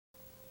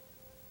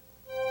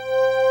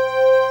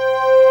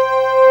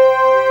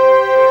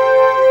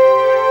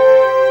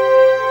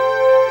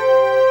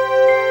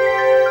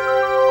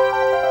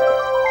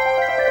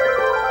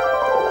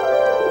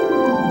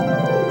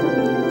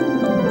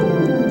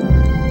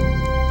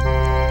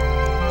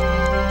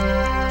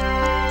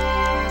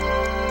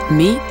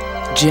Meet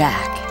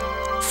Jack.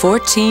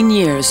 14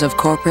 years of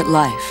corporate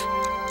life.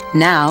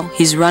 Now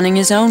he's running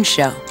his own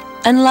show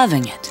and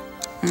loving it.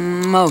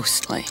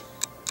 Mostly.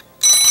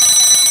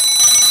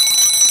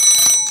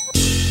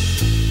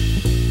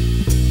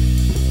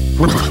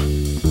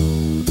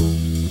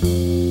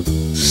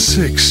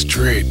 Six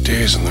straight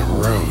days on the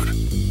road.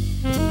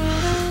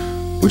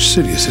 Which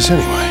city is this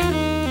anyway?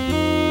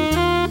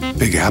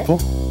 Big Apple?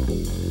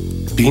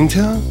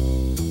 Beantown?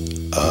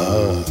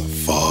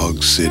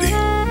 Fog City.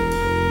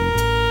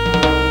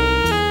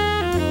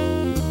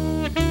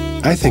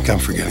 I think I'm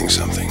forgetting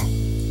something.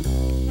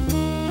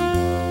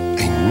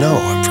 I know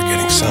I'm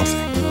forgetting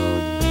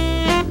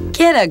something.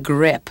 Get a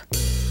grip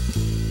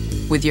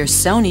with your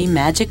Sony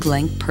Magic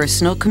Link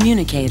personal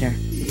communicator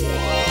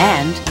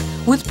and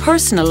with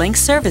Personal Link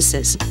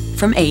services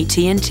from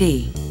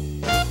AT&T.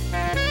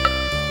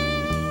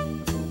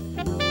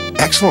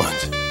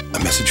 Excellent. A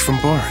message from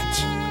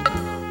Barnes.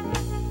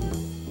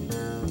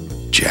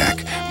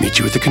 Jack, meet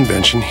you at the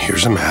convention.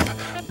 Here's a map.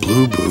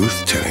 Blue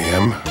booth, 10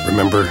 a.m.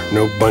 Remember,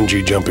 no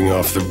bungee jumping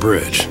off the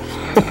bridge.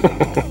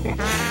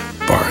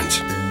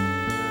 Barnes.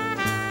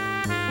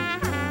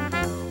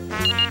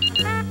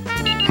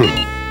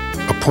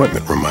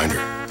 Appointment reminder.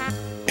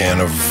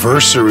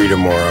 Anniversary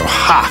tomorrow.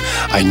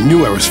 Ha! I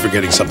knew I was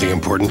forgetting something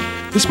important.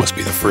 This must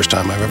be the first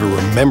time I've ever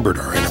remembered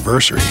our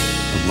anniversary.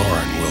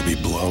 Lauren will be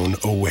blown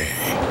away.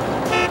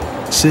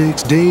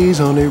 6 days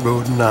on the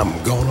road and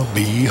I'm gonna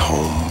be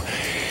home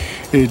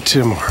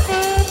tomorrow.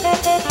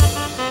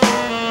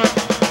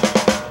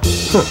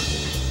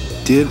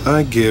 Did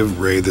I give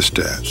Ray the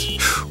stats?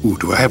 Ooh,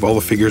 do I have all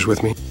the figures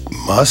with me?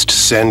 Must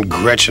send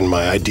Gretchen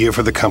my idea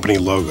for the company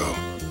logo.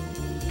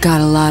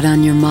 Got a lot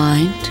on your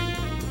mind?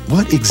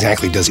 What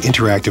exactly does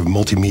interactive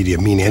multimedia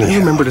mean anyhow? I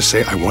remember to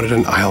say I wanted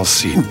an aisle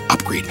seat.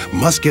 Upgrade.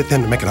 Must get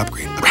them to make an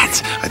upgrade.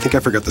 Rats! I think I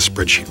forgot the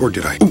spreadsheet, or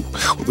did I? Ooh,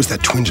 what was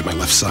that twinge in my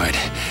left side?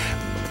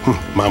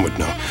 Mom would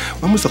know.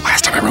 When was the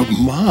last time I wrote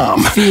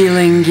Mom?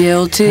 Feeling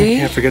guilty? I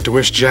can't forget to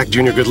wish Jack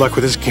Jr. good luck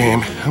with his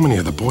game. How many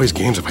of the boys'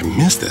 games have I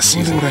missed this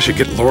season? I should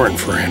get Lauren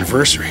for her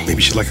anniversary.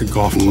 Maybe she'd like a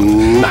golf club.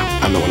 No,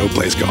 I'm the one who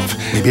plays golf.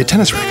 Maybe a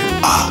tennis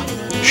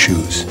racket.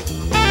 Shoes.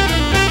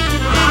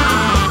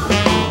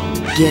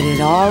 Get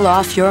it all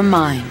off your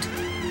mind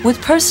with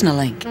Personal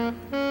Link.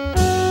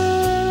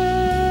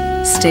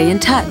 Stay in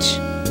touch.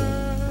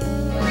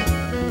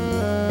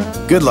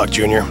 Good luck,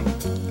 Junior.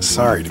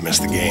 Sorry to miss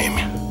the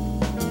game.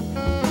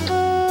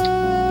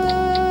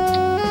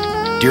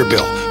 Dear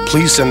Bill,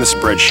 please send the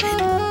spreadsheet.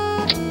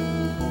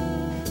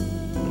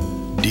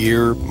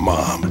 Dear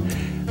Mom,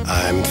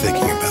 I'm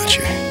thinking about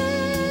you.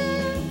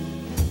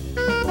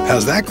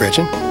 How's that,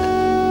 Gretchen?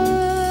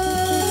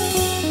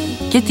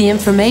 Get the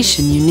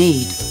information you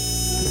need.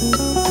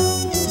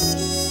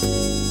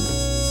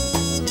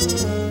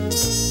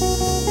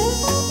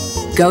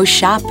 Go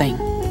shopping.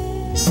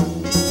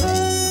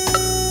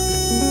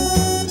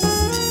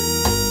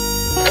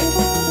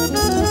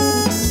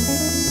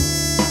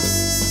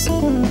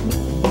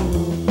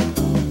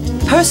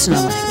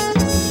 Personal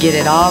Link. Get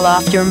it all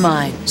off your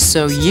mind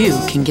so you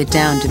can get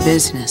down to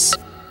business.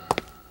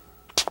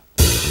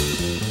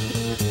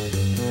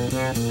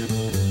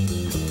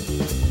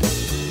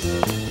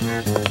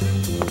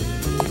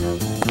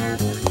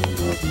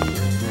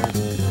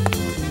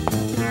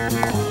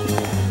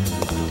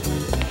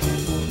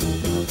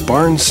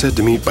 Barnes said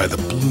to meet by the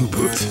blue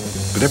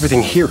booth, but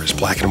everything here is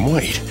black and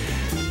white.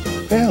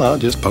 Well, I'll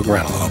just poke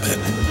around a little bit.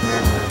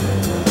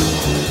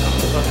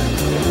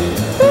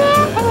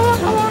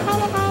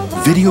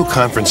 Video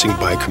conferencing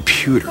by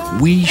computer.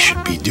 We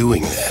should be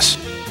doing this.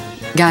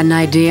 Got an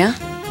idea?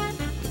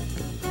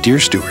 Dear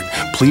Stuart,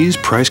 please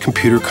price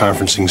computer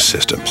conferencing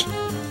systems.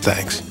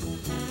 Thanks.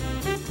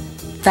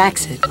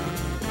 Fax it.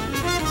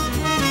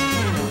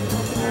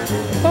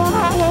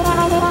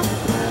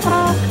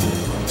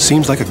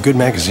 Seems like a good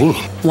magazine.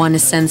 Want to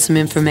send some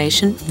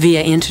information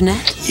via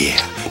internet?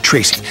 Yeah.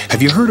 Tracy,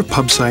 have you heard of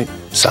PubSite?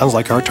 Sounds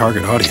like our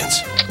target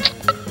audience.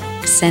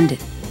 Send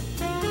it.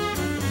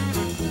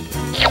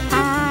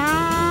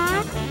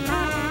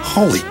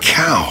 Holy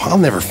cow, I'll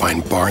never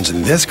find Barnes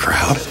in this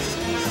crowd.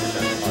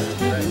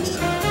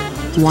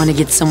 Want to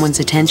get someone's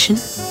attention?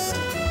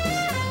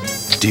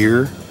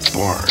 Dear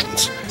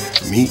Barnes,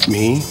 meet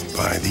me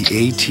by the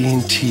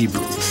AT&T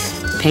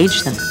booth.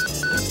 Page them.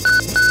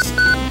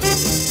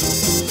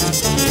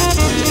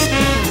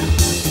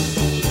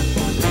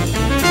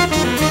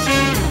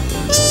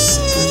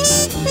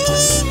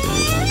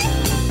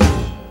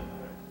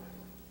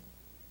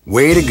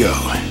 Way to go.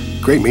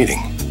 Great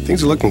meeting.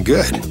 Things are looking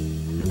good.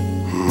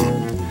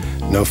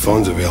 No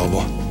phones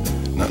available.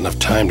 Not enough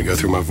time to go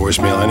through my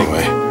voicemail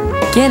anyway.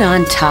 Get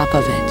on top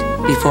of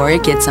it before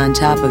it gets on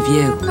top of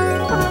you.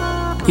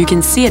 You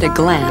can see at a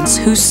glance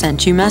who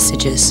sent you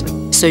messages,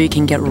 so you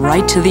can get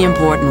right to the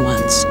important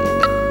ones.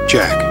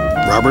 Jack,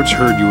 Robert's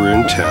heard you were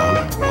in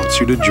town. Wants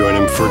you to join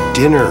him for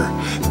dinner.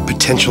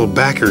 Potential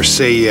backers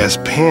say yes,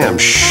 Pam.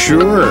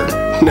 Sure.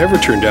 Never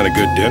turned down a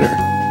good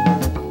dinner.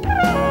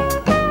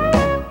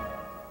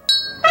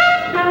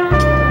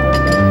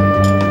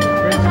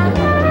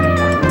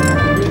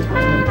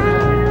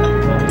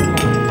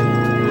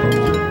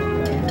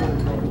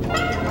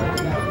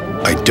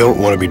 don't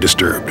want to be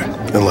disturbed,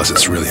 unless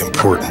it's really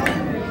important.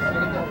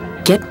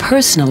 Get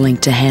PersonalLink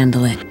to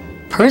handle it.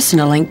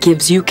 PersonalLink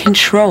gives you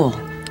control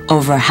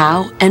over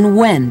how and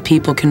when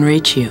people can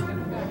reach you.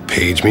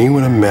 Page me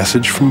when a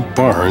message from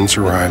Barnes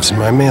arrives in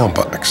my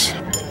mailbox.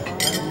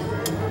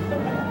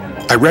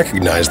 I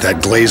recognized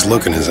that glazed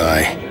look in his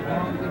eye.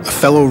 A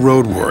fellow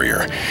road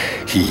warrior.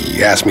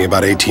 He asked me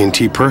about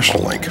AT&T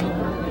PersonalLink.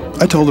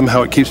 I told him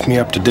how it keeps me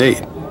up to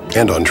date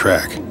and on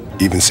track,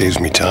 even saves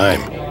me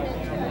time.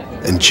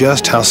 And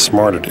just how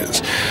smart it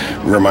is.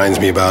 Reminds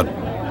me about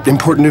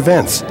important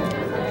events.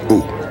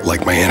 Ooh,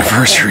 like my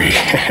anniversary.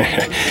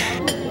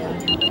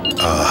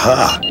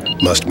 Aha,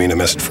 must mean a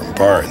message from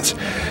Barnes.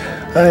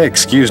 I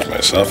excused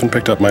myself and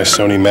picked up my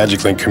Sony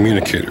Magic Link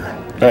communicator.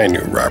 I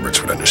knew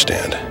Roberts would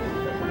understand.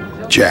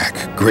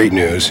 Jack, great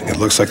news. It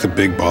looks like the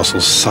big boss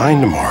will sign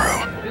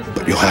tomorrow.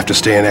 But you'll have to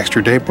stay an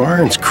extra day,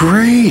 Barnes.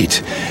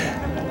 Great!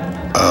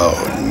 Oh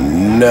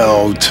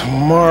no,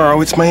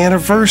 tomorrow it's my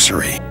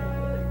anniversary.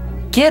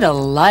 Get a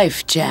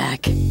life,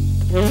 Jack.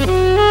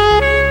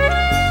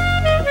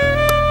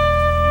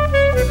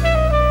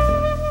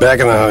 Back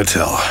in the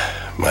hotel,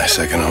 my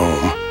second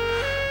home.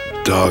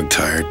 Dog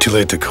tired, too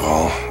late to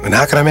call. And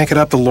how can I make it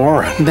up to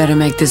Lauren? Better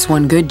make this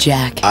one good,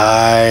 Jack.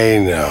 I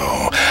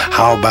know.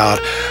 How about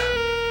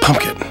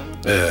pumpkin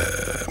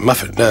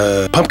muffin?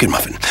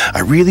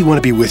 I really want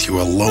to be with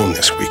you alone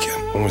this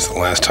weekend. When was the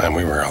last time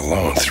we were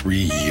alone? 3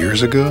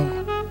 years ago?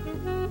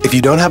 If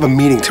you don't have a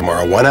meeting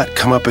tomorrow, why not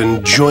come up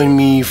and join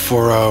me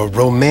for a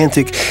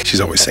romantic,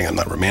 she's always saying I'm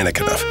not romantic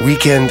enough,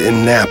 weekend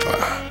in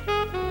Napa.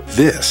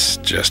 This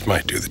just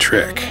might do the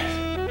trick.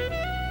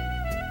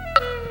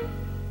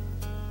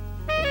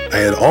 I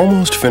had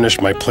almost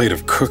finished my plate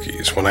of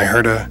cookies when I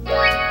heard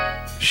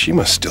she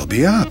must still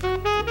be up.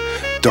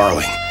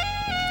 Darling,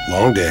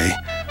 long day,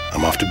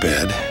 I'm off to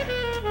bed.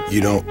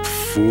 You don't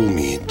fool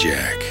me,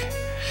 Jack.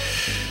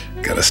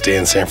 Gotta stay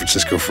in San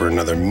Francisco for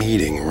another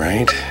meeting,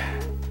 right?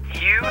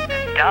 You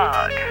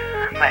dog.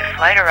 My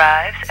flight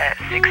arrives at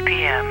 6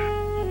 p.m.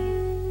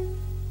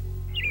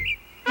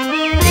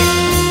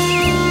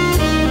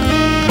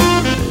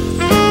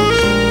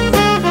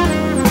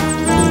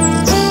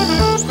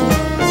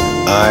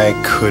 I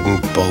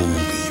couldn't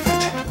believe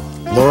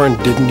it. Lauren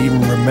didn't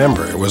even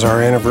remember it was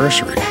our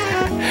anniversary.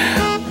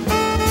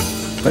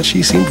 But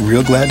she seemed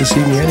real glad to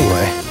see me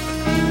anyway.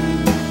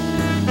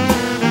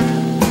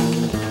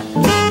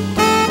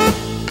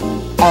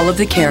 All of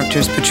the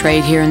characters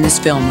portrayed here in this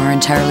film are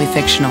entirely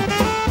fictional.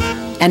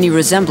 Any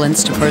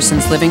resemblance to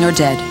persons living or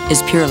dead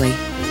is purely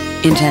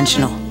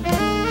intentional.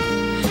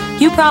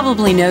 You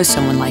probably know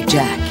someone like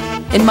Jack.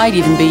 It might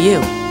even be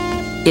you.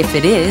 If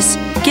it is,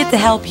 get the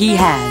help he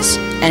has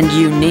and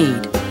you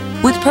need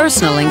with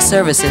PersonalLink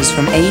services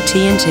from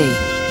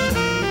AT&T.